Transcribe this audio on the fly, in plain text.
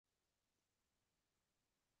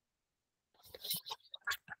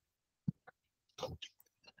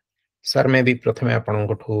Sir, maybe prathame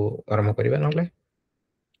apanankoଠୁ ଆରମ୍ଭ କରିବା ନହେଲେ.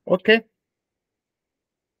 Okay.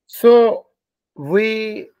 So we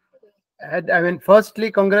had, firstly,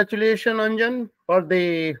 congratulations, Anjan, for the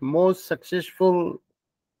most successful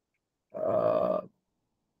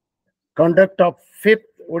conduct of 5th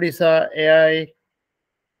Odisha AI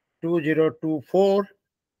 2024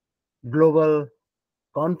 Global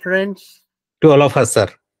Conference. To all of us, sir.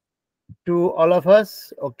 To all of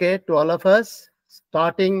us, okay, to all of us,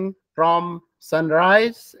 starting from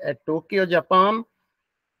sunrise at Tokyo, Japan,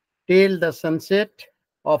 till the sunset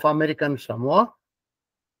of American Samoa,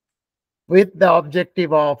 with the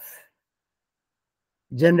objective of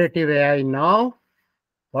generative AI now.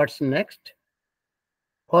 What's next?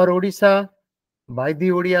 For Odisha, by the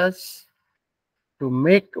Odias, to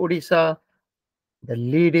make Odisha the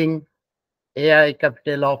leading AI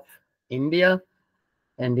capital of India,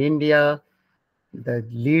 and India the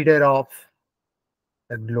leader of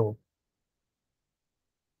the globe.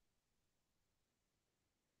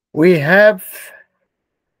 We have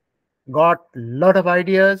got a lot of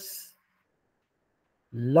ideas,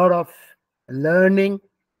 lot of learning.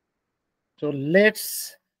 So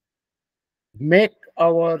let's make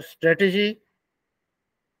our strategy,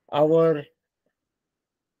 our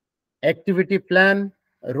activity plan,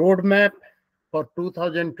 roadmap for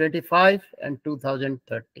 2025 and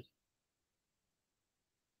 2030.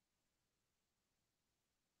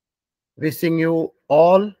 Wishing you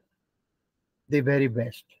all the very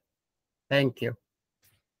best. Thank you.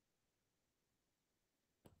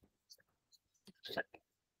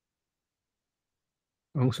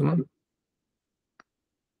 Angsuman?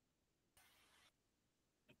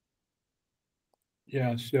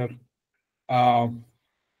 Yeah, sure.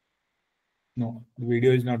 No, the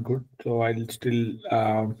video is not good, so I'll still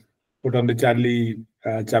put on the Charlie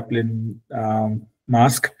Chaplin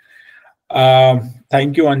mask.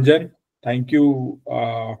 Thank you, Anjan. Thank you,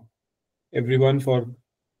 everyone, for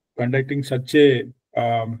conducting such a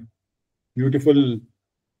beautiful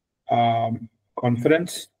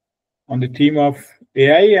conference on the theme of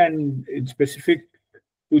AI, and in specific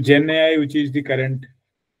to Gen AI, which is the current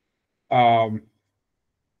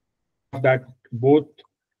that both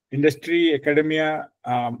industry, academia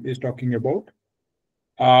is talking about.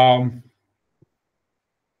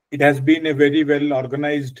 It has been a very well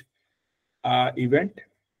organized event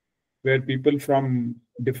where people from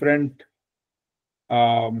different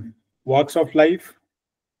walks of life,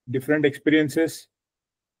 different experiences,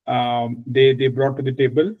 they brought to the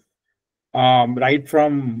table, right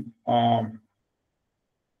from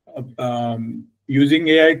using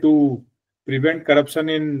AI to prevent corruption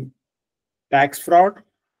in tax fraud,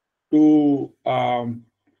 to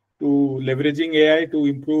leveraging AI to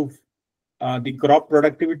improve the crop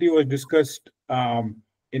productivity was discussed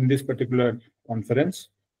in this particular conference,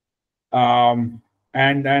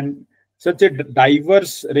 and such a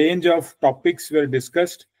diverse range of topics were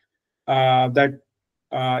discussed that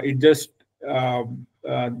it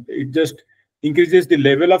just increases the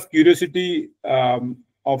level of curiosity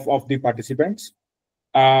of the participants.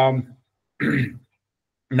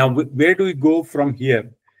 Now, where do we go from here?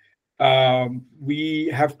 We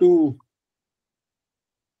have to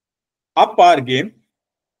up our game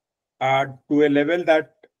to a level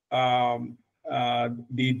that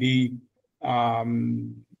the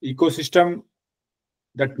ecosystem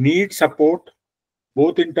that needs support,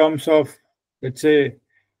 both in terms of, let's say,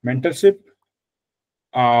 mentorship,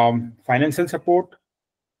 financial support,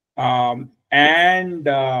 and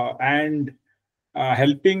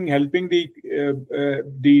helping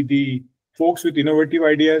the folks with innovative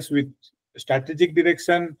ideas, with strategic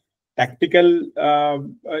direction, tactical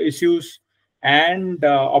issues, and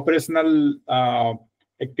operational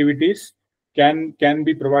activities can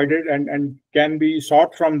be provided and can be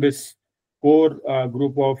sought from this core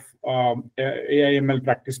group of AI/ML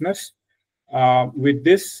practitioners. With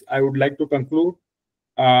this, I would like to conclude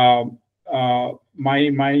my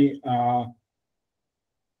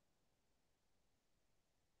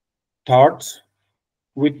thoughts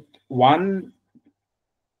with one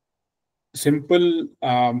simple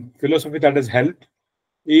philosophy that has helped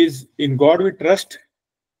is, in God we trust.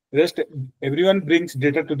 Rest, everyone brings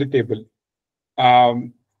data to the table,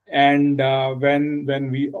 and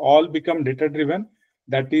when we all become data driven,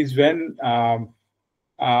 that is when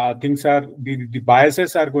things are the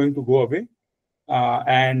biases are going to go away,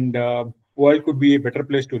 and world could be a better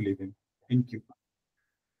place to live in. Thank you.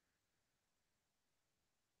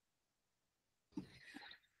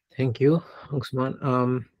 Thank you,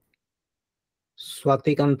 Angsuman.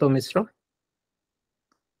 Swatikanto Mishra.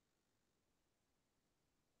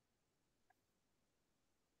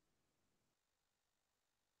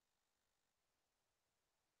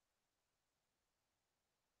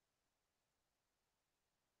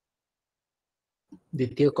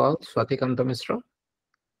 দ্বিতীয় call স্বাতিকান্ত মিশ্র।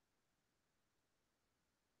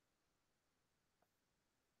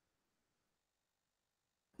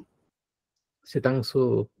 শীতাংশু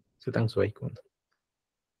ভাই କୁହନ୍ତୁ।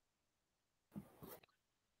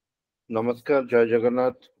 ନମସ୍କାର, ଜୟ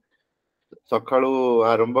ଜଗନ୍ନାଥ। ସକାଳୁ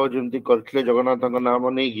ଆରମ୍ଭ ଯେମିତି କରିଥିଲେ ଜଗନ୍ନାଥଙ୍କ ନାମ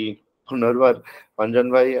ନେଇକି, ପୁନର୍ବାର ଅଞ୍ଜନ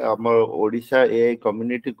ଭାଇ ଆମ ଓଡିଶା ଏଆଇ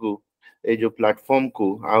କମ୍ୟୁନିଟିକୁ, ଏଇ ଯୋଉ ପ୍ଲାଟଫର୍ମକୁ,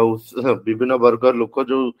 ଆଉ ବିଭିନ୍ନ ବର୍ଗର ଲୋକ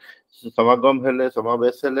ଯୋଉ ସମାଗମ ହେଲେ,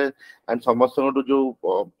 ସମାବେଶ ହେଲେ, ଆଣ୍ଡ ସମସ୍ତଙ୍କଠୁ ଯୋଉ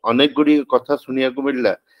ଅନେକ ଗୁଡ଼ିଏ କଥା ଶୁଣିବାକୁ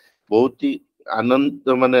ମିଳିଲା, ବହୁତ ହି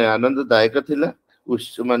ଆନନ୍ଦଦାୟକ ଥିଲା।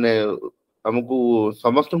 ମାନେ ଆମକୁ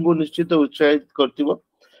ସମସ୍ତଙ୍କୁ ନିଶ୍ଚିତ ଉତ୍ସାହିତ କରିଥିବ।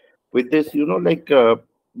 With this,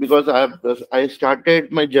 because I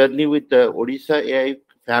started my journey with Odisha AI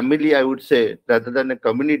family, I would say, rather than a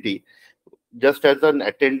community, just as an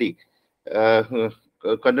attendee. Uh,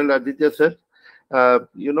 Colonel Aditya sir,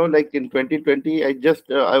 like in 2020, I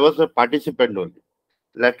was a participant only.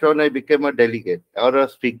 Later on, I became a delegate or a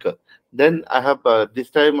speaker. Then I have this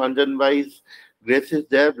time Anjan Bhai's grace is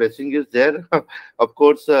there, blessing is there. Of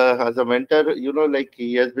course, as a mentor, like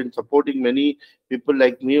he has been supporting many people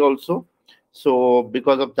like me also. So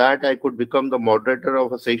because of that, I could become the moderator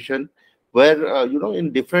of a session where,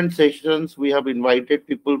 in different sessions, we have invited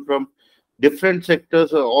people from different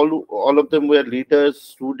sectors. All of them were leaders,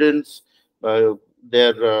 students,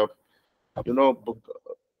 their,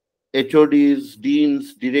 HODs,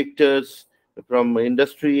 deans, directors from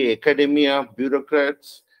industry, academia,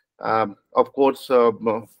 bureaucrats, of course,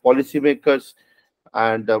 policymakers,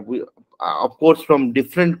 and of course, from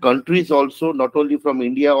different countries also, not only from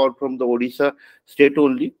India or from the Odisha state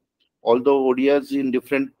only, although Odias in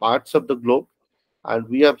different parts of the globe. And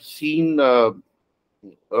we have seen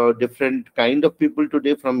different kind of people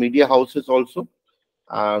today from media houses also.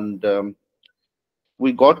 And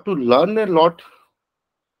we got to learn a lot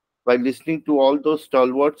by listening to all those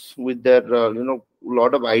stalwarts with their,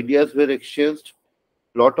 lot of ideas were exchanged,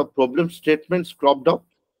 lot of problem statements cropped up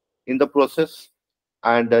in the process.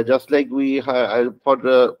 And just like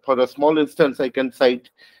for a small instance, I can cite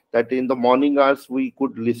that in the morning hours, we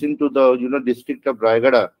could listen to the, district of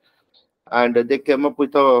Raigada, and they came up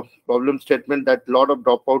with a problem statement that lot of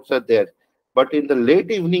dropouts are there. But in the late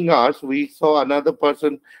evening hours, we saw another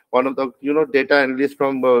person, one of the data analysts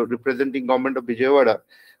from representing government of Vijayawada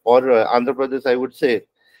or Andhra Pradesh, I would say,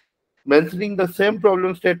 mentioning the same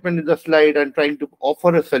problem statement in the slide and trying to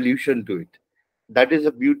offer a solution to it. That is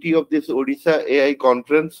the beauty of this Odisha AI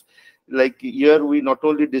conference. Like here, we not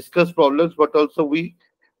only discuss problems, but also we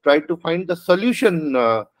try to find the solution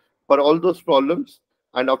for all those problems.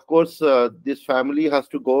 And of course, this family has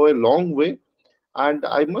to go a long way. And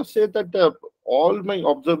I must say that all my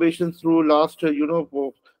observations through last,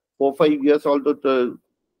 4 5 years, although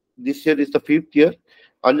this year is the 5th year.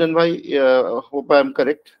 Anjan bhai, hope I am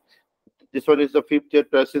correct. This one is the 5th year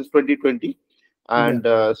since 2020. And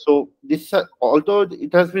so this, although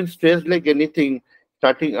it has been stressed like anything,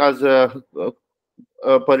 starting as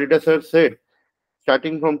Parida sir said,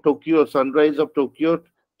 starting from Tokyo, sunrise of Tokyo,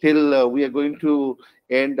 till we are going to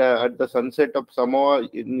end at the sunset of Samoa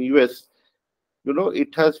in US.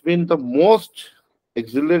 It has been the most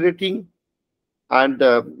exhilarating and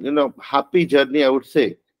happy journey, I would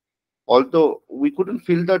say. Although we couldn't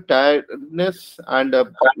feel the tiredness, and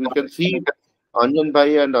we can see Anjan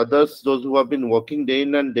Bhai and others, those who have been working day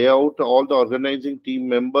in and day out, all the organizing team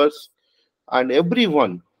members, and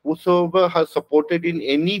everyone whosoever has supported in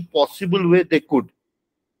any possible way they could.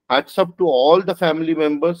 Hats up to all the family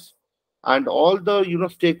members and all the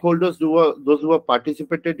stakeholders those who have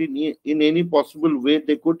participated in any possible way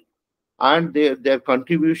they could, and their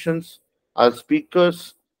contributions as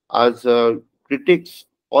speakers, as critics,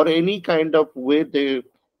 or any kind of way they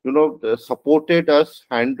supported us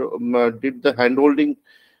and did the handholding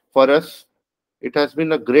for us. It has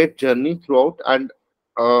been a great journey throughout, and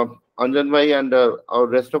uh, Anjan Bhai and our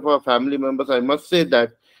rest of our family members, I must say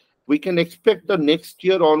that we can expect the next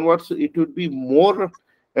year onwards it would be more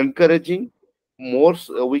encouraging, more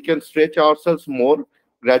we can stretch ourselves more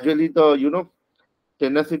gradually, the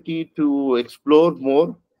tenacity to explore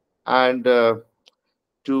more, and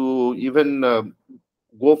to even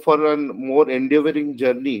go for a more endeavoring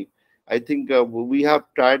journey. I think we have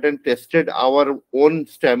tried and tested our own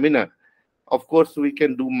stamina. Of course, we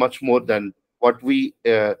can do much more than what we,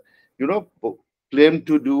 you know, claim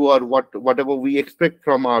to do, or whatever we expect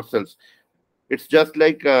from ourselves. It's just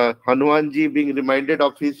like Hanumanji being reminded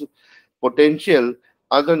of his potential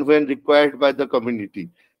as and when required by the community.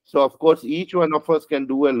 So, of course, each one of us can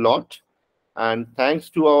do a lot. And thanks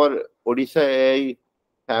to our Odisha AI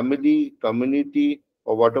family, community,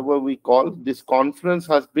 or whatever we call, this conference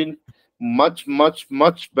has been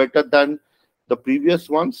much better than the previous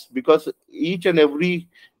ones, because each and every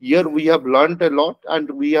year we have learned a lot and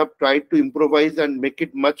we have tried to improvise and make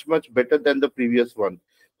it much better than the previous one.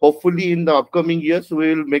 Hopefully in the upcoming years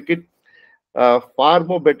we will make it far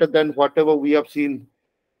more better than whatever we have seen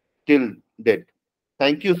till date.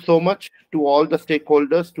 Thank you so much to all the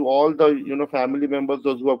stakeholders, to all the family members,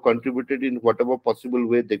 those who have contributed in whatever possible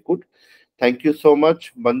way they could. Thank you so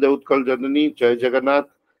much. Bande Utkal Janani, Jai Jagannath,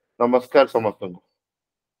 Namaskar Samastangu.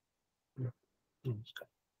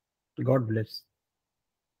 God bless.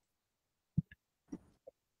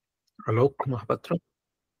 Alok Mahapatra.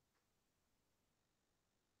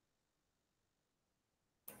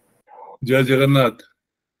 Jai Jagannath.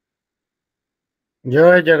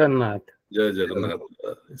 Jai Jagannath. Jai Jagannath.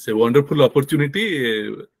 It's a wonderful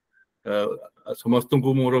opportunity.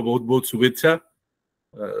 Samastunku mora bahut bahut shubhecha.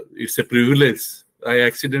 It's a privilege. I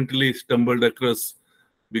accidentally stumbled across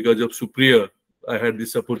because of Supriya. I had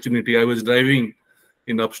this opportunity. I was driving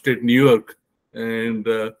in upstate New York, and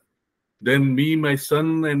then me, my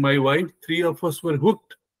son, and my wife, three of us were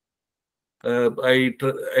hooked. I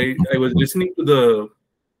was listening to the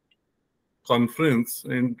conference,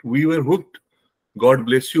 and we were hooked. God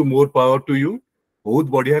bless you. More power to you. बहुत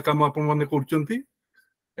बढ़िया काम आपण माने करचंती,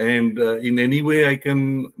 and in any way I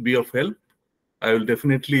can be of help, I will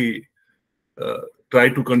definitely try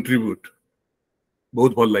to contribute.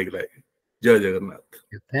 बहुत भल लग रहा है. जय Jagannath.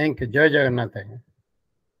 Thank you. Jai Jagannath.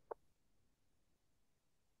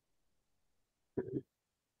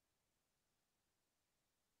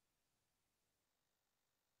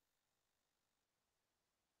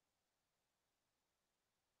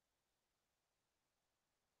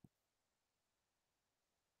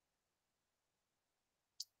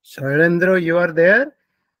 Shailendra, you are there?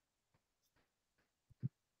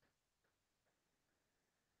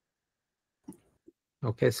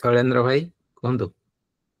 Okay, Shailendra bhai, kuhantu.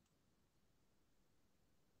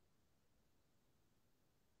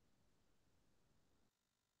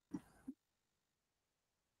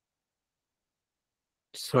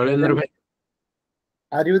 Shailendra bhai.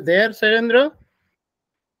 Are you there, Shailendra?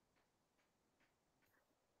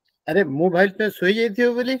 अरे mobile पे सोई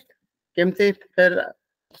जाइथियो बोली केमते फिर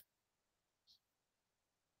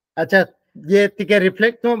अच्छा ये टिके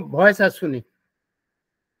रिफ्लेक्ट तो voice आसुनी.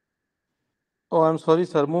 Oh, I'm sorry,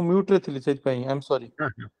 sir. Mo mute रे थिली सेट पई. I'm sorry.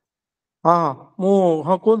 हाँ हाँ mo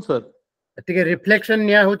हाँ कौन sir? टिके रिफ्लेक्शन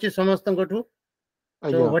निया होची समस्तन कोठू. So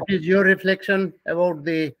Yeah. what is your reflection about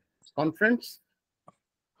the conference?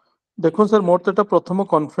 देखो सर मोर तो प्रथम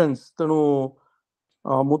कॉन्फ्रेंस तेणु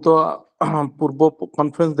मु तो पूर्व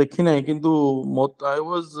कॉन्फ्रेंस देखी नहीं किंतु आई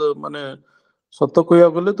वाज माने सत कहया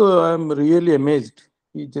गले तो आई एम रियली अमेज्ड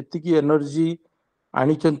कि जेति की एनर्जी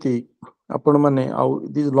आनी चंती आपण माने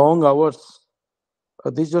this long hours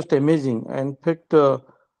this just amazing. In fact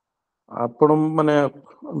आपण माने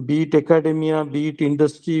beat academia beat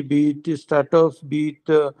industry beat startups beat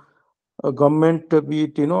government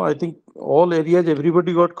beat I think all areas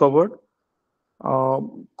everybody got covered.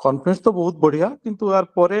 Conference तो बहुत बढ़िया किंतु यार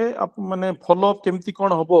परे आप माने follow up केमती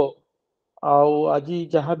कौन हबो आउ आजी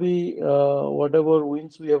जहाँ भी whatever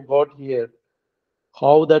wins we have got here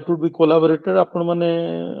how that would be collaborated आपण माने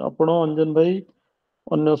आपण अंजन भाई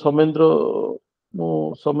अन्य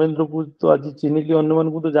समेंद्र को तो आजी चिन्हिली अन्य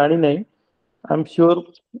मान को तो जानी नहीं. आई एम श्योर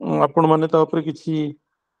आपण माने ता ऊपर किछि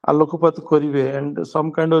आलोकपात करिवे and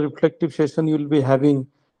some kind of reflective session you will be having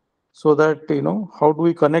so that how do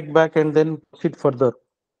we connect back and then proceed further,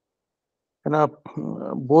 and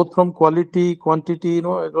both from quality quantity it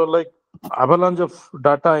was like avalanche of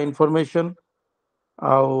data information.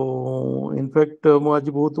 In fact ମୁଁ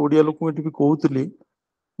ଆଜି ବହୁତ ଓଡ଼ିଆ ଲୋକଙ୍କୁ ଏଠି ବି କହୁଥିଲି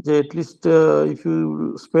ଯେ at least if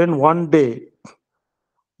you spend one day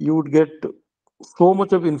you would get so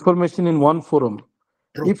much of information in one forum.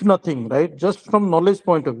 True. If nothing, right, just from knowledge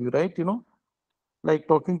point of view, right, like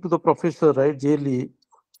talking to the professor, right, Jaylee,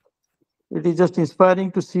 it is just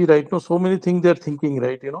inspiring to see, right, so many things they are thinking,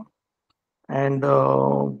 right, and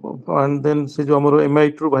then se jo amaro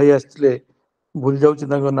MI true bhai asthile bhul jauchi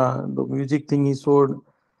tanga na the music thing he showed,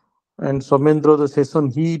 and Somendra the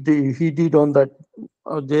session he did on that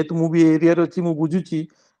jehetu movie area रे अछि मु बुझुची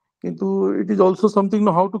किंतु it is also something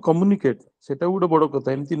how to communicate सेटा गुडे बड़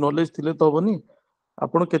कथा एमती knowledge थिले तो हबनी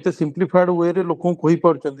आपण केते सिंप्लिफाइड वे रे लोक कहि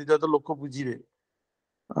पारचंती जा तो लोक बुझिबे.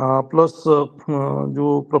 प्लस जो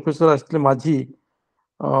प्रोफेसर आस्ते माझी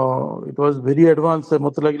इट वाज वेरी एडवांस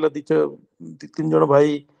मत लगिला तीन जण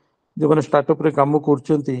भाई जो माने स्टार्टअप रे काम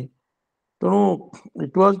करचंती तेणु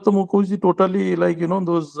इट वाज तो मु कहूची टोटली लाइक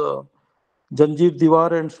दोस जंजीर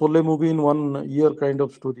दीवार and Sholay movie in one year kind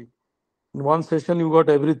of story. In one session you got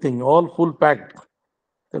everything all full packed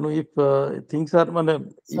if things are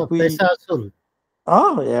So if we paisa asul.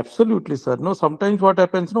 absolutely, sir. No, sometimes what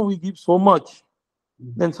happens, no, we give so much,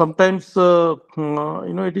 then sometimes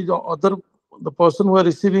it is the person who are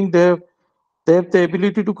receiving, they have the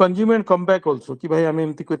ability to consume and come back also. Ki bhai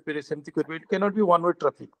ame emti kori semti kori. It cannot be one way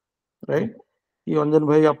traffic, right? Ki Anjan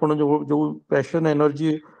bhai ଆପଣ जो passion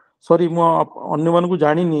energy, sorry ମୁଁ ଅନ୍ୟମାନଙ୍କୁ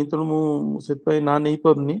ଜାଣିନି ତେଣୁ ମୁଁ ସେଥିପାଇଁ ନା ନେଇ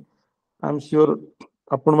ପାରୁନି. I am sure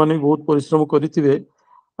ଆପଣ ମାନେ ବି ବହୁତ ପରିଶ୍ରମ କରିଥିବେ.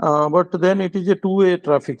 But then it is a two-way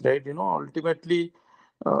traffic, right? Ultimately,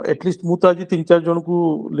 at least ମୁଁ ତ ଆଜି 3-4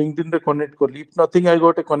 ଜଣଙ୍କୁ LinkedIn ରେ connect କଲି. If nothing, I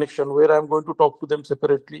got a connection where I am going to talk to them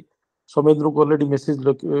separately. ସୌମେନ୍ଦ୍ରଙ୍କୁ already message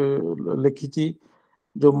ଲେଖିଛି.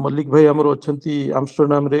 जो मल्लिक भाई ଆମର ଅଛନ୍ତି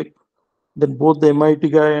ଆମଷ୍ଟରଡାମ ରେ, then both the MIT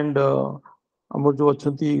guy and ଆମର जो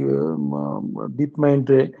ଅଛନ୍ତି deep mind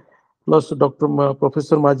ରେ, plus Dr.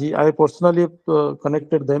 Professor Maji, I personally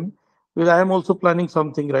connected them. Because I am also planning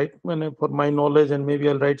something, right? For my knowledge, and maybe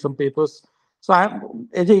I'll write some papers. So I am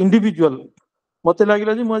as an individual, ମତେ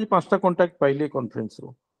ଲାଗିଲା ଯେ ମୁଁ ଆଜି 5ଟା contact ପାଇଲି conference ରୁ,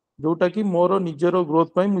 ଯୋଉଟା କି ମୋର ନିଜର ଗ୍ରୋଥ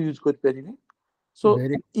ପାଇଁ ମୁଁ ୟୁଜ କରିପାରିବି. So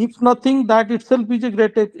if nothing, that itself is a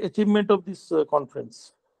great achievement of this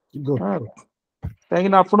conference. Good. କାହିଁକି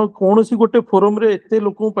ନା ଆପଣ କୌଣସି ଗୋଟେ ଫୋରମ ରେ ଏତେ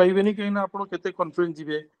ଲୋକଙ୍କୁ ପାଇବେନି, କାହିଁକି ନା ଆପଣ କେତେ କନଫରେନ୍ସ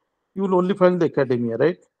ଯିବେ, you will only find the academia,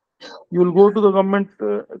 right? You will go to the government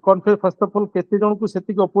conference. First of all, କେତେ ଜଣଙ୍କୁ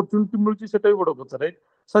ସେତିକି opportunity ମିଳୁଛି ସେଟା ବି ବଡ କଥା, right?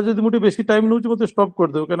 ସାର୍ ଯଦି ମୁଁ ଟିକେ ବେଶୀ ଟାଇମ ନଉଛି ମତେ ଷ୍ଟପ୍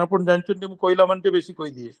କରିଦେବେ, କାହିଁକି ଆପଣ ଜାଣିଛନ୍ତି ମୁଁ କହିଲା ମାନେ ଟିକେ ବେଶୀ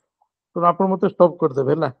କହିଦିଏ, ତେଣୁ ଆପଣ ମତେ ଷ୍ଟପ୍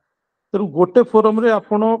କରିଦେବେ ହେଲା. ତେଣୁ ଗୋଟେ ଫୋରମ ରେ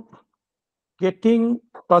ଆପଣ getting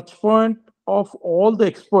touch point of all the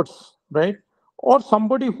experts, right? Or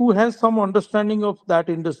somebody who has some understanding of that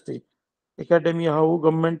industry, academia ho,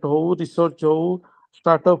 government ho, research ho,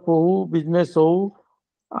 startup ho, business ho,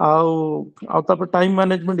 ଆଉ time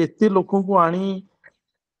management, ଏତେ ଲୋକଙ୍କୁ ଆଣି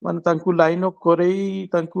ତାଙ୍କୁ ଲାଇନ୍ ଅପ୍ କରେଇ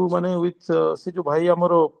ତାଙ୍କୁ with ସେ ଯୋଉ ଭାଇ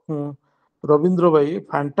ଆମର ରବୀନ୍ଦ୍ର ଭାଇ,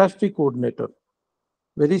 fantastic coordinator,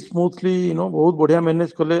 very smoothly, ବହୁତ ବଢିଆ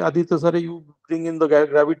manage କଲେ. Aditya sir, you bring in the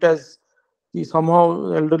gravitas,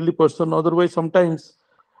 somehow elderly person, otherwise sometimes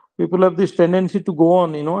people have this tendency to go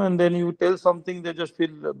on, and then you tell something, they just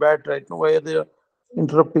feel bad, right? Why are they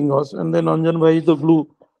interrupting us? And then Anjan bhai is the glue.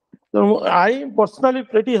 So I am personally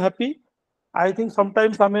pretty happy. I think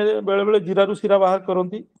sometimes ଆମେ ବେଳେ ବେଳେ ଜିରାରୁ ଶିରା ବାହାର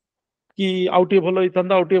କରନ୍ତି କି ଆଉ ଟିକେ ଭଲ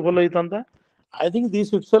ହେଇଥାନ୍ତା, ଆଉ ଟିକେ ଭଲ ହେଇଥାନ୍ତା. I think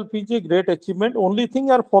this itself is a great achievement. Only thing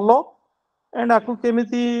are follow, and ଆକୁ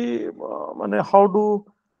କେମିତି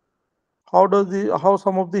how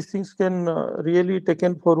some of these things can really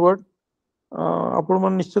taken forward. ଆପଣ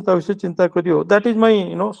ମାନେ ନିଶ୍ଚିତ ତା ବିଷୟରେ ଚିନ୍ତା କରିବ. That is my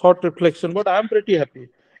short reflection, but I am pretty happy.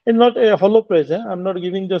 It's not a hollow praise. I'm not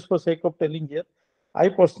giving just for sake of telling here. I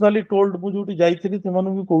personally told, ମୁଁ ଯୋଉଠି ଯାଇଥିଲି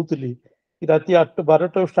ସେମାନଙ୍କୁ ବି କହୁଥିଲି କି ରାତି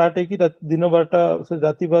 8-12 ଷ୍ଟାର୍ଟ ହେଇକି ଦିନ 12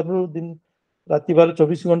 ରାତି 12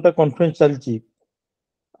 24 ଘଣ୍ଟା କନଫରେନ୍ସ ଚାଲିଛି.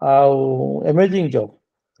 ଆଉ amazing job.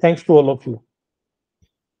 Thanks to all of you.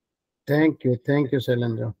 Thank you,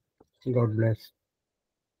 Shailendra. God bless.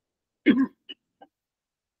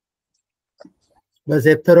 बस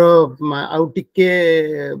एथर आउ टिके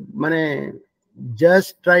माने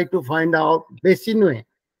just try to find out बेसी नुहे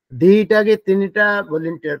 2टा के 3टा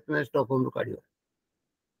वॉलंटियर में स्टॉकहोम काढियो.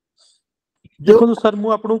 देखो सर, मु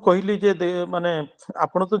आपन कहली जे माने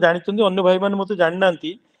आपन तो जानिचंदी, अन्य भाई माने मते जानि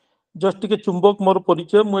नांती. जस्ट टिके चुंबक मोर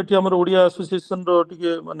परिचय, मु एठी हमर ओडिया एसोसिएशन रो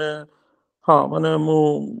टिके माने मु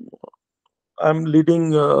I am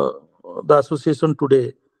leading the association today.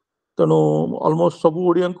 तेणु ऑलमोस्ट सब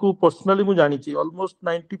ओडिया को पर्सनली मु जानिची. ऑलमोस्ट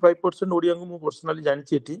 95% ओडिया को मु पर्सनली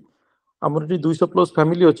जानिची. एठी हमर 200+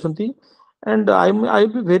 family अछंती. And I will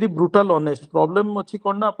be very brutal honest. Problem अछि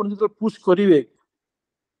कोन ना, आपन जो पुश करिवे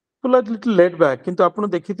लिटिल लेट बैक, किंतु आपन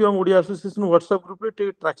देखिथियो हम ओडिया एसोसिएशन व्हाट्सएप ग्रुप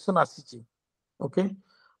रे ट्रैक्शन आसीची. ओके,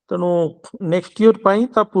 तेणु नेक्स्ट ईयर पाई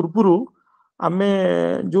ता पूर्वरु आमे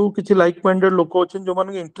जो किछि लाइक माइंडेड लोक अछन, जो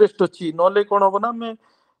माने इंटरेस्ट अछि, नले कोन होबो ना, आमे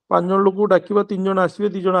 5 जन लोक डाकिबा, 3 जन आसीबे,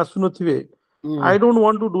 2 जन आसु नथिबे. I don't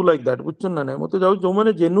want to do like that. बुझछन ना, मते जाउ जो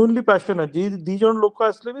माने जेन्युइनली पैशनेट, जी 2 जन लोक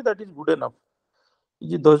आसले भी दैट इज गुड एनफ.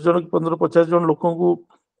 जी 10 जन 15-50 जन लोकन को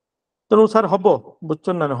तेणु सर हबो,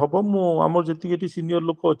 बुझछन ना हबो. मु हमर जति एटी सीनियर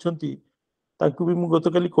लोक अछंती ताकू भी मु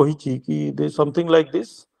गतकाली कहिची कि they something like this,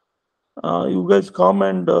 you guys come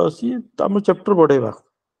and सी हम चैप्टर बढ़ेबा.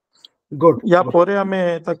 गुड. या परे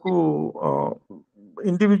हमें ताकू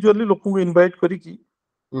इंडिविजुअली लोक को इनवाइट करी की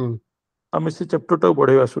हमें से चैप्टर टा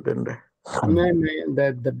बढ़ेबा स्टूडेंट रे. नहीं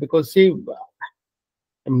that because see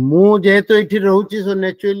मु जेहेतु एठी रहउची, सो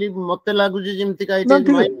नेचुरली मते लागुची जेमति का it is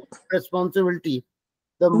my responsibility.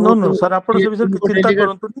 No sir, आपण से विषय चिंता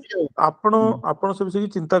करंतु, आपण से विषय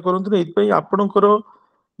चिंता करंतु. एत पई आपण करो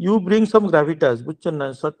you bring some gravitas, बुझछन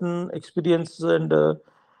ना, certain experience and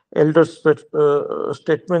elder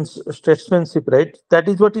statesmanship, right? That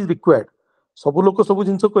is what is required. ସବୁ ଲୋକ ସବୁ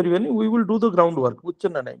ଜିନିଷ କରିବେନି, we will do the groundwork,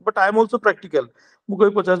 ବୁଝଛ ନା ନାହିଁ? But I am also practical. ମୁଁ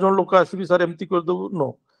କହି 50 ଜଣ ଲୋକ ଆସିବି ସାର୍ ଏମିତି କରିଦେବୁ,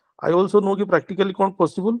 no. I also know କି practically କ'ଣ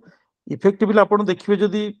possible. Effectively ଆପଣ ଦେଖିବେ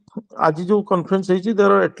ଯଦି ଆଜି ଯୋଉ conference ହେଇଛି,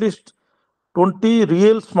 there are at least 20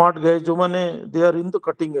 real smart guys ଯୋଉମାନେ they are in the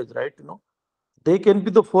cutting edge, right? You know, they can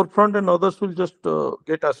be the forefront and others will just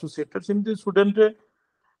get associated. ସେମିତି ଷ୍ଟୁଡେଣ୍ଟରେ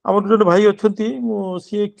ଆମର ଜଣେ ଭାଇ ଅଛନ୍ତି,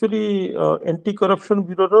 ସିଏ actually anti corruption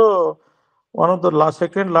bureau ର one of the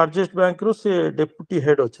second largest bank ro se deputy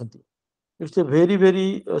head ଅଛନ୍ତି. It's a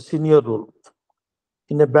very senior role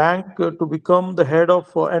in a bank to become the head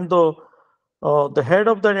of and the head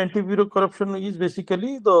of that anti-bureau corruption is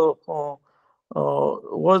basically the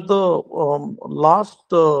was the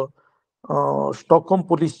last Stockholm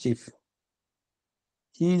police chief.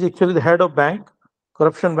 He is actually the head of bank,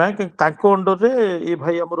 corruption bank, and ତାଙ୍କ under ରେ ଏ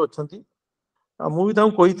ଭାଇ ଆମର ଅଛନ୍ତି। ମୁଁ ବି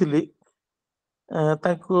ତାଙ୍କୁ କହିଥିଲି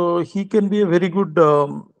he can be a very good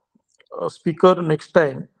speaker next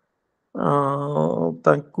time.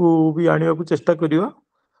 ତାଙ୍କୁ ବି ଆଣିବାକୁ ଚେଷ୍ଟା କରିବା।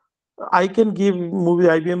 I can give movie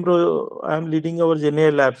IBM ro I am leading our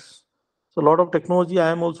GenAI labs, so a lot of technology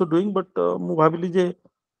I am also doing, but ମୁଁ ଭାବିଲି ଯେ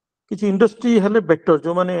କିଛି industry ହେଲେ better,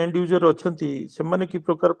 ଯୋଉମାନେ end user ଅଛନ୍ତି ସେମାନେ କି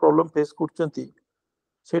ପ୍ରକାର problem face କରୁଛନ୍ତି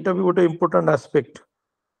ସେଇଟା ବି ଗୋଟେ important aspect.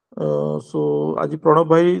 So ଆଜି ପ୍ରଣବ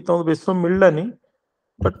ଭାଇ ତମକୁ ବେଶ ସମୟ ମିଳିଲାନି,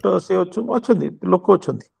 but ସେ ଅଛନ୍ତି ଲୋକ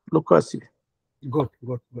ଅଛନ୍ତି, ଲୋକ ଆସିବେ। Good.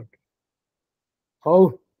 ହଉ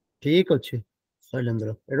ଠିକ ଅଛି Shailendra,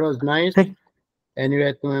 it was nice.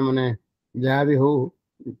 Anyway ତୁମେ ମାନେ ଯାହା ବି ହଉ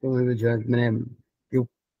ତୁମେ ବି ମାନେ you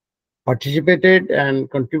participated and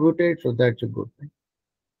contributed, so that's a good thing.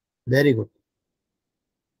 Very good.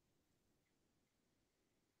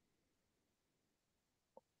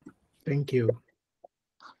 Thank you.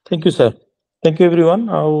 Thank you, sir. Thank you everyone.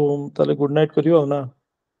 ଆଉ ତାହେଲେ good night କରିବା ଆଉ ନା?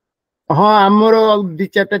 ହଁ ଆମର ଦି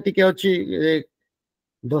ଚାରିଟା ଟିକେ ଅଛି,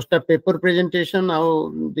 10ଟା ପେପର ପ୍ରେଜେଣ୍ଟେସନ ଆଉ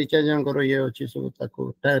 2-4 ଜଣଙ୍କର ଇଏ ଅଛି, ସବୁ ତାକୁ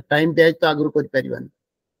ଟାଇମ ଦିଆଯାଇଛି ତ ଆଗରୁ କରିପାରିବାନି,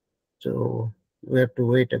 so we have to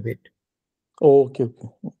wait a bit. Okay.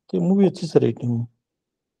 ମୁଁ ବି ଅଛି sir ଏଇଠି।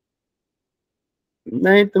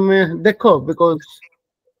 ନାଇଁ ତୁମେ ଦେଖ, because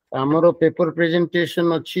ଆମର ପେପର ପ୍ରେଜେଣ୍ଟେସନ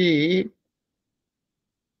ଅଛି,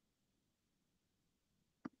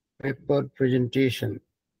 paper presentation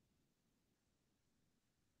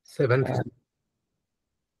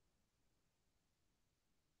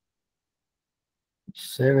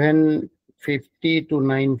 7:50 to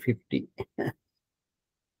 9:50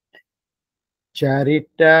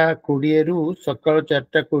 4:20 ରୁ ସକାଳ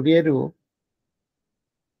 4:20 ରୁ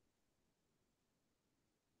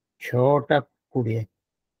 6:20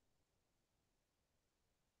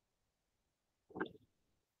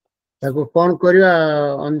 ତାକୁ କଣ କରିବା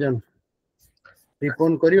ଅଞ୍ଜନ,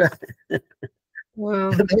 ପ୍ରିପୋନ କରିବା?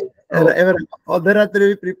 ଅଧେ ରାତିରେ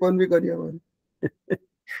ବି ପ୍ରିପୋନ ବି କରିହବ।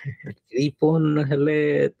 ପ୍ରିପୋନ ହେଲେ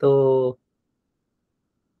ତ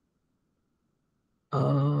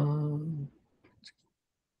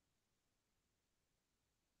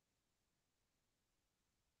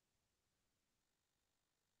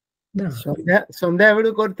ସନ୍ଧ୍ୟା ବେଳୁ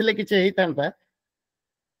କରିଥିଲେ କିଛି ହେଇଥାନ୍ତା।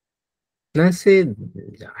 ନା ସେ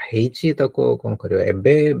ହେଇଛି, ତାକୁ କଣ କରିବା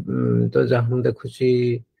ଏବେ ତ ଯାହା ମୁଁ ଦେଖୁଛି,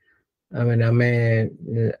 ଆମେ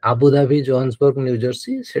ଆବୁଧାବି, ଜୋହାନ୍ସବର୍ଗ,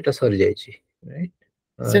 ନ୍ୟୁଜର୍ସି ସେଟା ସରିଯାଇଛି, right?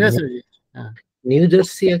 ସେଟା ସରିଯାଇଛି। New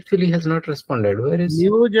Jersey actually has not responded. Where is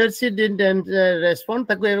New Jersey didn't respond?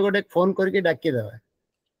 ତାକୁ ଏବେ ଗୋଟେ ଫୋନ କରିକି ଡାକିଦେବା।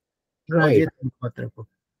 right?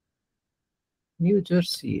 New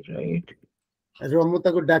Jersey, right? ମୁଁ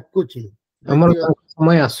ତାକୁ ଡାକୁଛି। ଆମର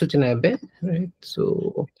ସମୟ ଆସୁଛି ନା ଏବେ, right? So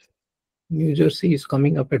New Jersey is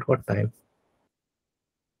coming up at what time?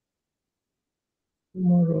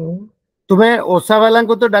 Tomorrow. ତୁମେ ଓଷା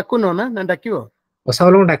ବାଲାଙ୍କୁ ତ ଡାକୁନ ନା ଡାକିବ? ଓଷା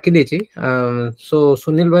ବାଲାଙ୍କୁ ଡାକି ଦେଇଛି। So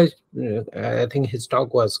Sunil bhai, I think his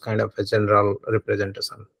talk was kind of a general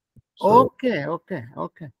representation. So, Okay.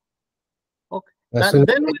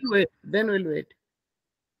 Then we'll wait.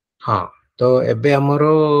 हाँ, तो एबे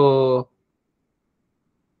हमरो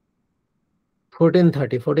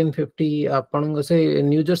 14:50 आपनक से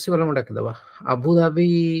न्यू जर्सी वाला डाक दबा। आबुधाबी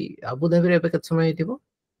रे एबे केत समय हेतिबो?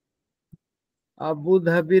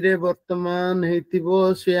 आबुधाबी रे वर्तमान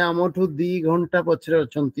हेतिबो से आमठू 2 घंटा पछरे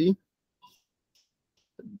अछंती,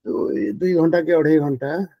 2 घंटा के 2.5 घंटा।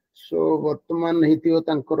 सो वर्तमान हेतिबो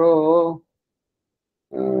तांकरो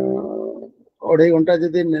 2.5 घंटा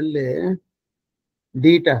जदि नेले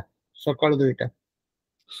 2टा सकाळ 2टा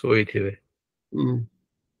सोइथिबे।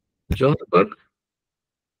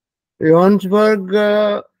 जोहान्सबर्ग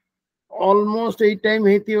ऑलमोस्ट एई टाइम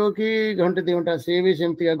हेतिबो कि घंटे 2 घंटा, से भी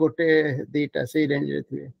सेमती 1-2 से रेंज रे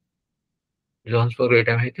थिबे। ଜୋହାନ୍ସବର୍ଗ ଏଇ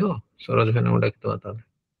ଟାଇମ୍ ହେଇଥିବ ସରୋଜ ଭାଇନାଙ୍କୁ ଡାକିଦେବା ତାହେଲେ।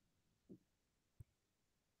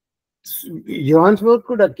 ଜୋହାନ୍ସବର୍ଗ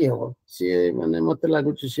କୁ ଡାକି ହବ, ସିଏ ମାନେ ମତେ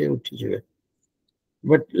ଲାଗୁଛି ସିଏ ଉଠିଯିବେ,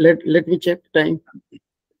 but let me check time.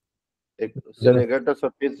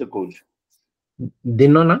 11:27 से coach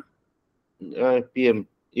ଦିନ ନା PM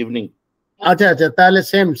evening. আচ্ছা আচ্ছা, তাহলে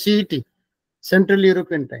same CET central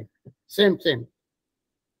European time, same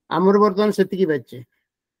ଆମର ବର୍ତ୍ତମାନ ସେତିକି ବାଜିଛି।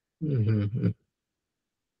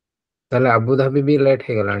 ତାହେଲେ ଆବୁଧାବି ବି ଲେଟ୍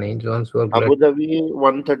ହେଇଗଲାଣି, Johannesburg Abu Dhabi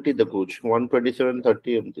 1:30 the coach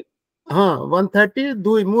 1:27:30 ଏମିତି। ହଁ 1:30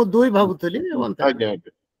 2 ମୁଁ 2 ଭାବୁଥିଲି 1:30। ଆଜ୍ଞା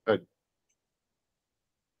ଆଜ୍ଞା ଆଜ୍ଞା।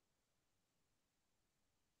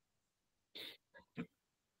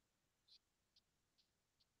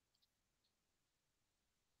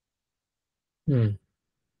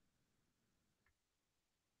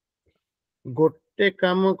 ଗୋଟେ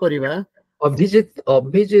କାମ କରିବା,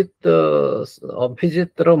 ଅଭିଜିତ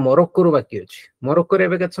ର ମୋରୋକୋରୁ ବାକି ଅଛି। ମୋରୋକୋରେ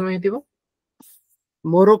ଏବେ କେତେ ସମୟ ହେଇଥିବ?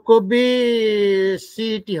 ମୋରୋକୋ ବି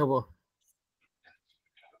ସିଇଟି ହବ,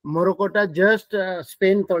 ମୋରୋକୋଟା ଜଷ୍ଟ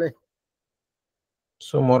ସ୍ପେନ ତଳେ।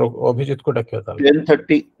 ସୋ ମୋର ଅଭିଜିତ କୁ ଡାକିବା ତାହେଲେ।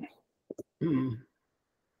 10:30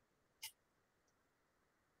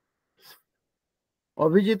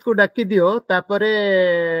 ଅଭିଜିତ କୁ ଡାକି ଦିଅ, ତାପରେ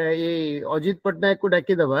ଏଇ ଅଜିତ ପଟ୍ଟନାୟକ କୁ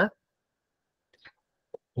ଡାକିଦବା।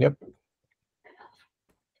 Yep.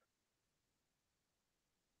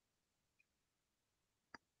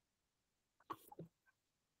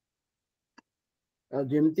 ଆଉ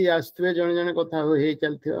ଯେମିତି ଆସୁଥିବେ ଜଣେ ଜଣେ କଥା ହେଇ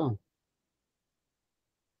ଚାଲିଥିବ।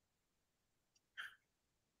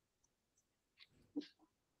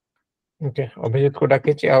 ଓକେ, ଅଭିଜିତ କୁ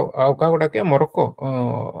ଡାକିଛି, ଆଉ କାହାକୁ ଡାକିବା? Morocco,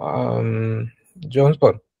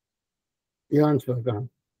 Johannesburg. Johannesburg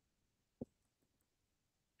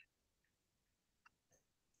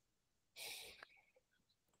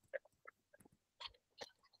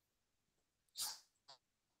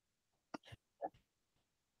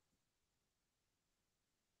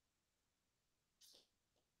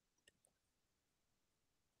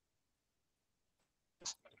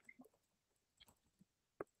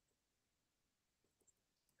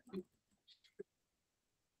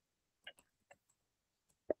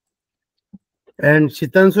and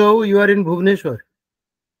Shitanshu, you are in Bhubaneswar?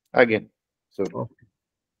 again so Okay.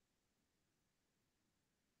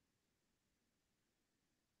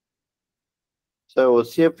 so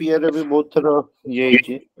OCF ରେ ବି ବହୁତ ଥର ଇଏ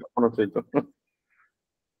ହେଇଛି ଆପଣ ସହିତ।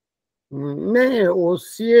 ନାଇଁ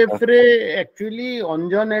OCF ରେ actually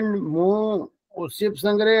ଅଞ୍ଜନ and ମୁଁ OCF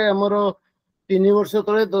ସାଙ୍ଗରେ ଆମର 3 ବର୍ଷ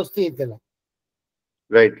ତଳେ ଦୋସ୍ତି ହେଇଥିଲା।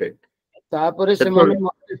 Right right. ତାପରେ ସେତେବେଳେ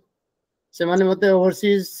ସେମାନେ ମତେ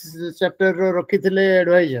ଓଭରସିଜ ଚାପ୍ଟର ର ରଖିଥିଲେ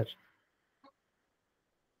ଆଡଭାଇଜର।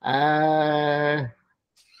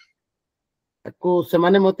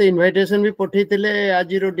 ସେମାନେ ମତେ ଇନଭାଇଟେସନ ବି ପଠେଇଥିଲେ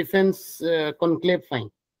ଆଜିର ଡିଫେନ୍ସ କନକ୍ଲେଭ ପାଇଁ।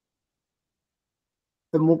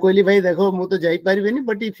 ତ ମୁଁ କହିଲି ଭାଇ ଦେଖ ମୁଁ ତ ଯାଇପାରିବିନି,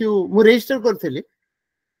 ବଟ୍ ଇଫ୍ ୟୁ, ମୁଁ ରେଜିଷ୍ଟର କରିଥିଲି,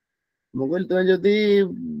 ମୁଁ କହିଲି ତୁମେ ଯଦି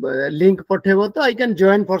ଲିଙ୍କ ପଠେଇବ ତ I can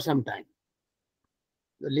join for SUM time.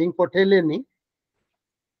 Link ପଠେଇଲେନି,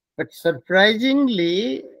 but ସରପ୍ରାଇଜିଂଲି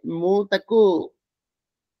ମୁଁ ତାକୁ,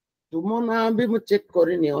 ତୁମ ନାଁ ବି ମୁଁ ଚେକ୍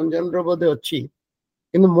କରିନି, ଅଞ୍ଜନର ବୋଧେ ଅଛି,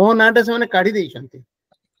 କିନ୍ତୁ ମୋ ନାଁଟା ସେମାନେ କାଢି ଦେଇଛନ୍ତି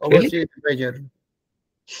ଓଭରସିଜ ଆଡଭାଇଜର।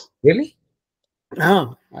 Really? ହଁ,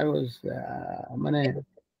 I was ମାନେ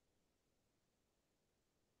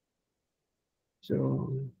so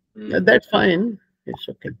that's fine, it's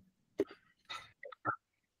okay.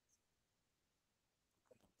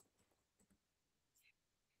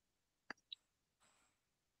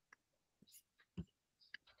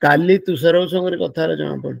 କାଲି ତୁଷାର ସାଙ୍ଗରେ କଥା ହେଲେ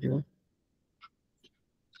ଜଣା ପଡିଯିବ।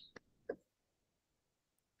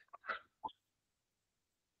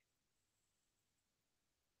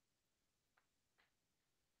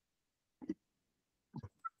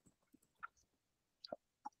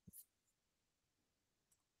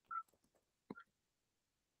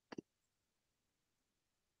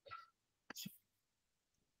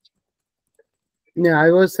 I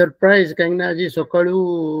was surprised କାହିଁକି ନା ଆଜି ସକାଳୁ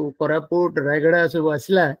କୋରାପୁଟ ରାୟଗଡା ସବୁ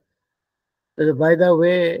ଆସିଲା। By the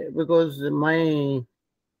way, because my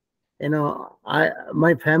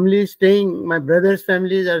family is staying, my brother's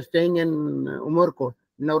families are staying in Umarkot,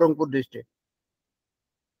 Navrangpur district,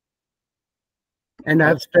 and I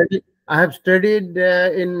have studied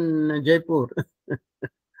in Jaipur.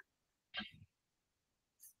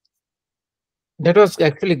 That was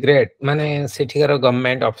actually great. ମାନେ ସେଠିକାର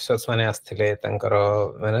ଗଭର୍ଣ୍ଣମେଣ୍ଟ ଅଫିସର୍ସ ମାନେ ଆସିଥିଲେ, ତାଙ୍କର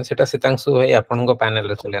ମାନେ ସେଟା ସୀତାଂଶୁ ଭାଇ ଆପଣଙ୍କ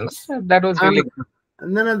ପ୍ୟାନେଲରେ ଥିଲେ ନା? That was really good.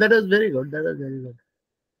 No, that was very good, that was very good,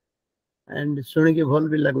 and ଶୁଣିକି ଭଲ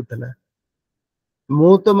ବି ଲାଗୁଥିଲା।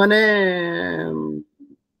 ମୁଁ ତ ମାନେ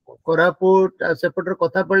କୋରାପୁଟ ସେପଟର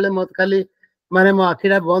କଥା ପଡିଲେ ମତେ ଖାଲି माने मो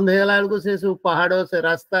आखिरा बंद हो गला को से सब पहाड़ से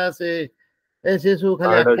रास्ता से ऐसे सब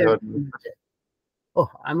खाली पहाड़ आखिरा झरना ओह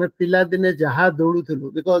आमे पिला दिने जहा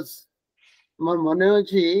दौड़ुथलु बिकॉज मोर मने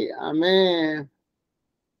अछि आमे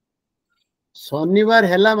शनिवार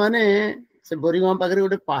हैला माने से बोरीगांव पाखरे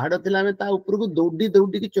गोटे पहाड़ थिला आमे ता ऊपर को दौड़ी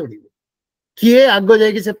दौड़ी की चढ़िबो किए आगो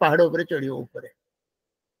जाई कि से पहाड़ ऊपर चढ़िबो ऊपर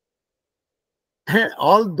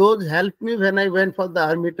all those helped me when I went for the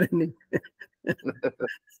army training.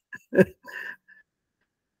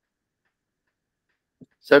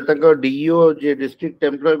 Sir तक डीईओ जे डिस्ट्रिक्ट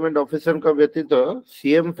एम्प्लॉयमेंट ऑफिसर का व्यतीत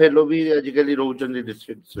सीएम फेलो भी आजिकली रहउचंदी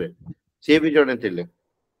डिस्ट्रिक्ट रे से भी जने थिले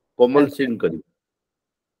कोमल सिंह करी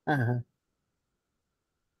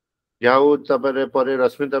जाओ तबरे परे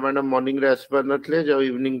रश्मिता मैडम मॉर्निंग रे आसपार नथले जो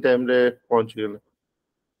इवनिंग टाइम रे पहुंच गेले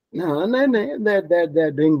No, no, no,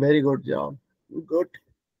 they're doing very good job. Good.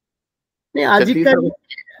 नहीं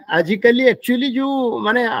आजिकली एक्चुअली जो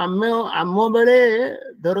माने आम बेले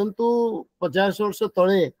धरंतु 50 वर्ष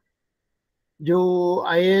तले जो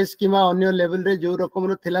आईएएस किमा अन्य लेवल रे जो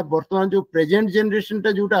रकम थिला वर्तमान जो प्रेजेंट जनरेशन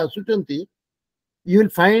टा जोटा आसुचंती you will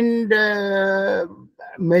find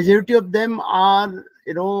majority of them are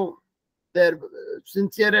they're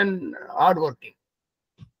sincere and hard working.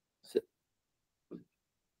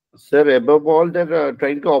 Sir, above all, they're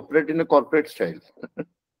trying to operate in a corporate style.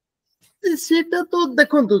 सेटा तो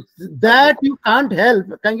देखंतु that you can't help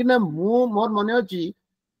कांकि ना मोर मने अछि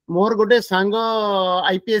मोर गोटे सांग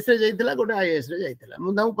आईपीएस रे जाइथिला गोटे आईएएस रे जाइथिला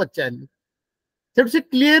मु ताऊ पचारली से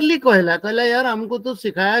क्लियरली कहला यार हमको तो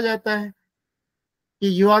सिखाया जाता है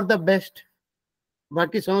कि यू आर द बेस्ट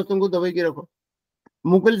बाकी समस्त तुमको दबाई के रखो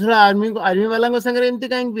मुकल थोड़ा आर्मी वाला को संगे एमती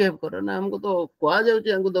काहे बिहेव करो ना हमको तो कहा जाउची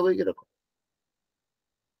हमको दबाई के रखो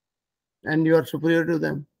and you are superior to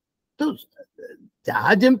them तो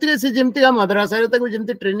जहाँ जमती से जमती का मद्रासा रे तक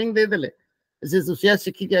जमती ट्रेनिंग दे देले से सुसिया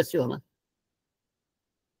सीखी के आसी हो ना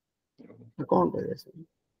कौन करे से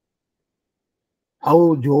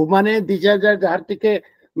आउ जो माने दिजा जा जार टिके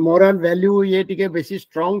मोरल वैल्यू ये टिके बेसी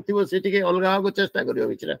स्ट्रांग थिवो से टिके अलगा को चेष्टा करियो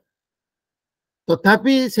बिचरा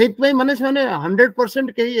तथापि सेत पई माने से माने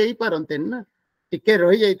 100% केही एही पारंते ना टिके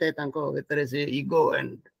रहि जाइते तांको भीतर से ईगो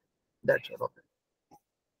एंड दैट्स ऑल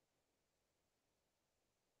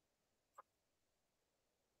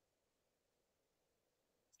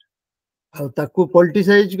ताकू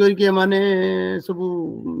पॉलिटिसाइज करके माने सब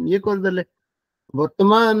ये कर देले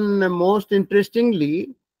वर्तमान मोस्ट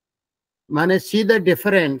इंटरेस्टिंगली माने see the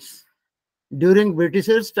difference during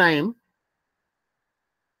Britishers time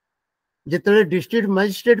जेतरे district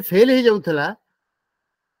magistrate fail हो जाउथला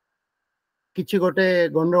किछि गोटे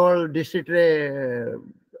गंडोल डिस्ट्रिक्ट रे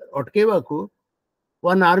अटकेबा को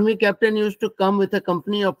one army captain used to come with a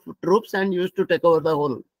company of troops and used to take over the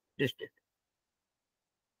whole district.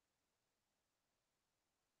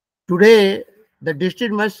 Today, the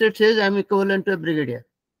district magistrate says I am equivalent to a brigadier.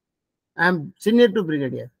 I am senior to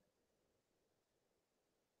brigadier.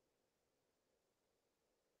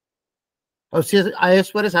 और से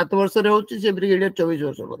IAS पर 7 वर्ष रे होची से brigadier 24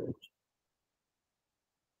 वर्ष पर होची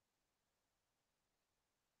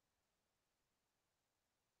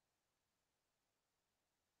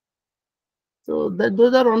so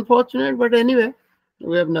those are unfortunate but anyway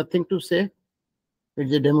we have nothing to say.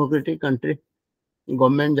 It's a democratic country.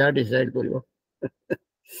 Government जा decide करियो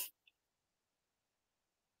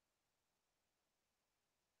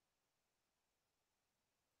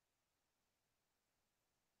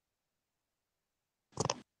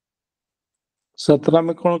सतरा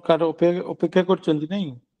में कौन कार अपेक्षा करचंदी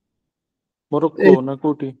नहीं मोरक्को ना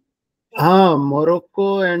कोठी हाँ मोरक्को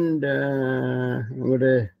एंड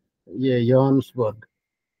गोटे ये योहान्सबर्ग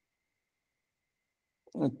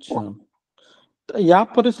अच्छा तो या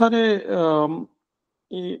पर सारे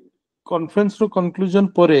कॉन्फ्रेंस रो कंक्लूजन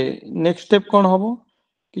परे नेक्स्ट स्टेप कौन हबो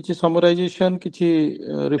किछि समराइजेशन किछि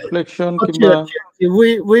reflection किबा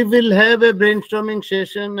we will have a brainstorming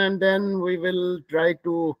session and then we will try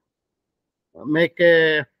to make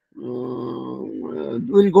a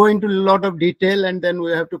we'll go into a lot of detail and then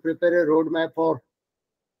we have to prepare a roadmap for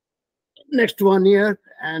next 1 year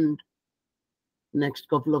and next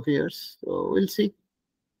couple of years so we'll see.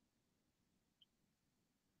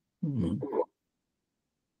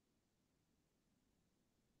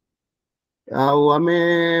 आमे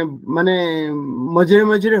माने मझे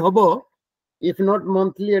मझे हबो if not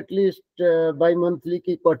monthly at least bi-monthly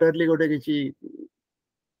ki quarterly gote kichi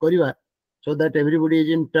kariba so that everybody is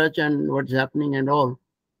in touch and what's happening and all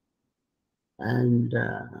and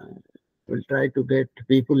we'll try to get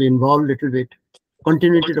people involved little bit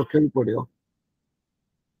continuity rakhiବାକୁ ପଡିବ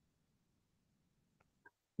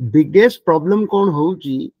biggest problem कौन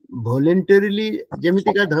होउची voluntarily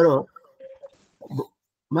जेमिति का धरो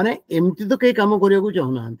माने एमती तो कई काम करिया को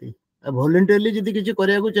चाहू नांती वॉलंटियरली जदी किछि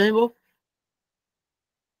करिया को चाहेबो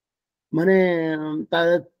माने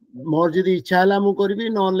मोर जदी इच्छा हला मु करबी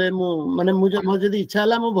नले मु माने मुझे मोर जदी इच्छा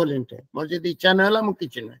हला मु वॉलंटियर मोर जदी इच्छा न हला मु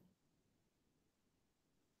किछि नै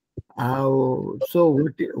so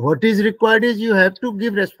what is required is you have to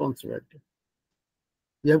give responsibility.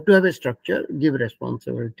 You have to have a structure, give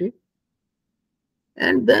responsibility,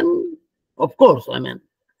 and then of course I mean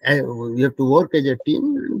you have to work as a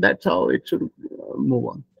team. That's how it should move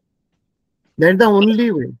on. That's the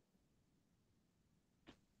only way.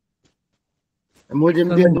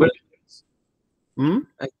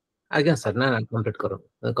 ଆଜ୍ଞା sir ନା complete କର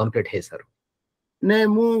complete ହେଇ sir ନାଇଁ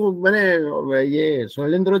ମୁଁ ମାନେ ଇଏ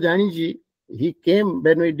ଶୈଳେନ୍ଦ୍ର ଜାଣିଛି he came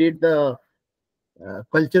when we did the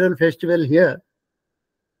cultural festival here.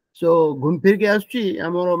 So घूम फिर के आसुची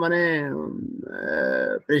हमर माने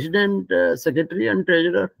प्रेसिडेंट सेक्रेटरी एंड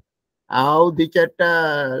ट्रेजरर आउ दी चारटा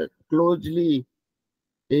क्लोजली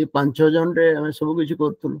ए 5-6 जन रे हम सब किछि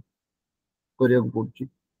करथुल करिया पड़छि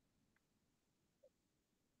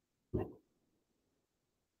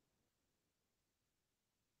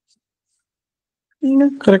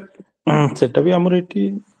करेक्ट सेटा भी हमर eighty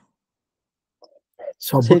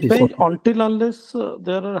until unless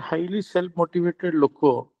there are highly self motivated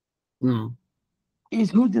लोको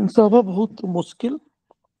इस जिनस हवा बहुत मुश्किल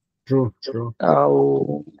ट्रू आउ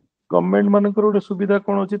गवर्नमेंट मानकर गोटे सुविधा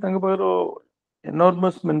कोन अछि तांग पारो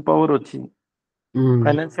enormous manpower अछि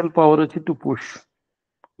financial power अछि to push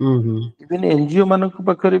even NGO मानक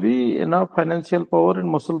पाखरे भी enough financial power and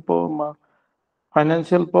muscle power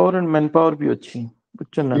financial power and manpower भी अछि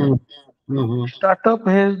बुझछन startup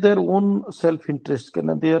has their own self interest can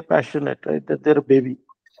they are passionate right that their baby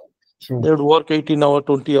they would work 18 hours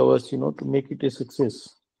 20 hours you know to make it a success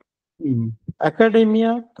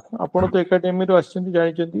academia आपण तो academy रो आछन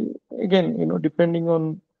जानि छथि again you know depending on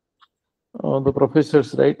the professors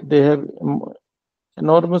right they have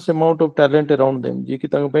enormous amount of talent around them जे कि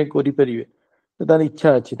तांग पय करि परिबे त तार इच्छा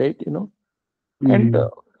अछि right you know and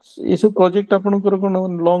ये सब प्रोजेक्ट आपण कर कोन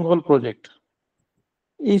लॉन्ग हॉल प्रोजेक्ट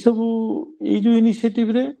ये सब ये जो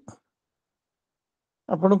इनिशिएटिव रे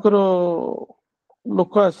आपण कर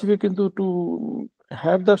लोक आसीबे किंतु to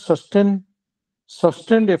have the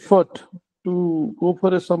sustained effort to go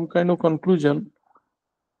for some kind of conclusion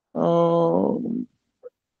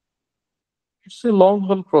it's a long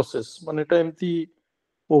haul process माने एटा एमती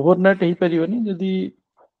ओवरनाइट हे परिबनी जदी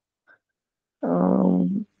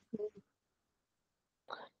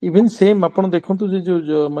इवन सेम आपण देखंतु जे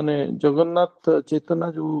जो माने जगन्नाथ चेतना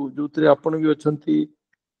जो जोतरे आपण भी अछंती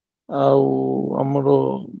आउ हमरो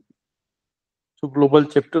जो ग्लोबल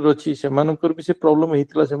चैप्टर अछि से मानकर भी से प्रॉब्लम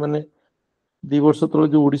हेतिला से माने 2 वर्ष तरो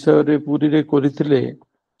जो ओडिसा रे पूरी रे करिथिले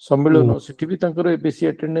सम्मेलन सेठी भी तांकर बेसी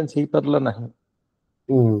अटेंडेंस हे परला नाही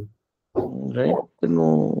राइट नो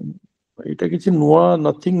इटा किछि नुवा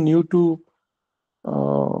nothing new to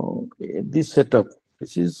this setup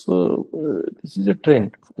this is a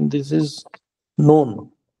trend and this is known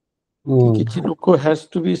kichi loko has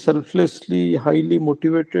to be selflessly highly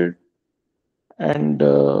motivated and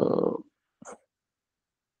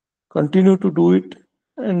continue to do it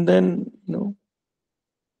and then you know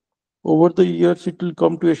over the years it will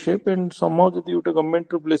come to a shape and somehow jodi uta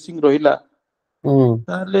government blessing rahila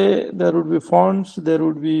there would be funds there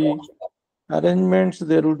would be arrangements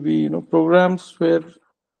there would be you know programs where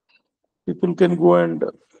people can go and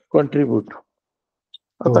contribute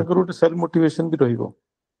ताकर गोटे self motivation भी रहिबो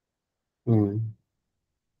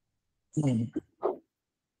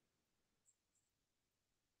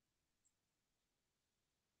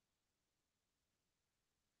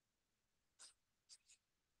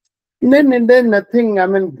Then nothing I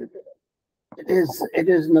mean it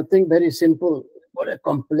is nothing very simple but a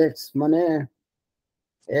complex mane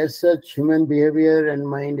as such human behavior and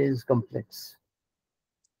mind is complex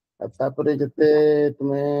तापरे जते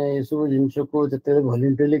तुमे ये सब जिंस को जते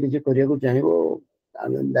वॉलंटियरली किछि करिया को चाहिबो I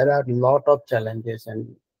mean there are lot of challenges and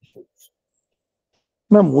issues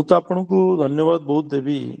ना मु तो आपन को धन्यवाद बहुत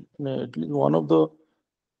देबी at least one of the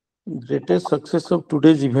greatest success of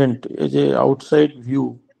today's event is a outside view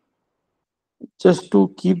just to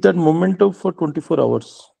keep that momentum for 24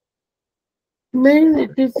 hours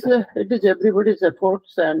it is everybody's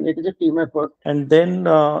efforts and it is a team effort and then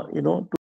you know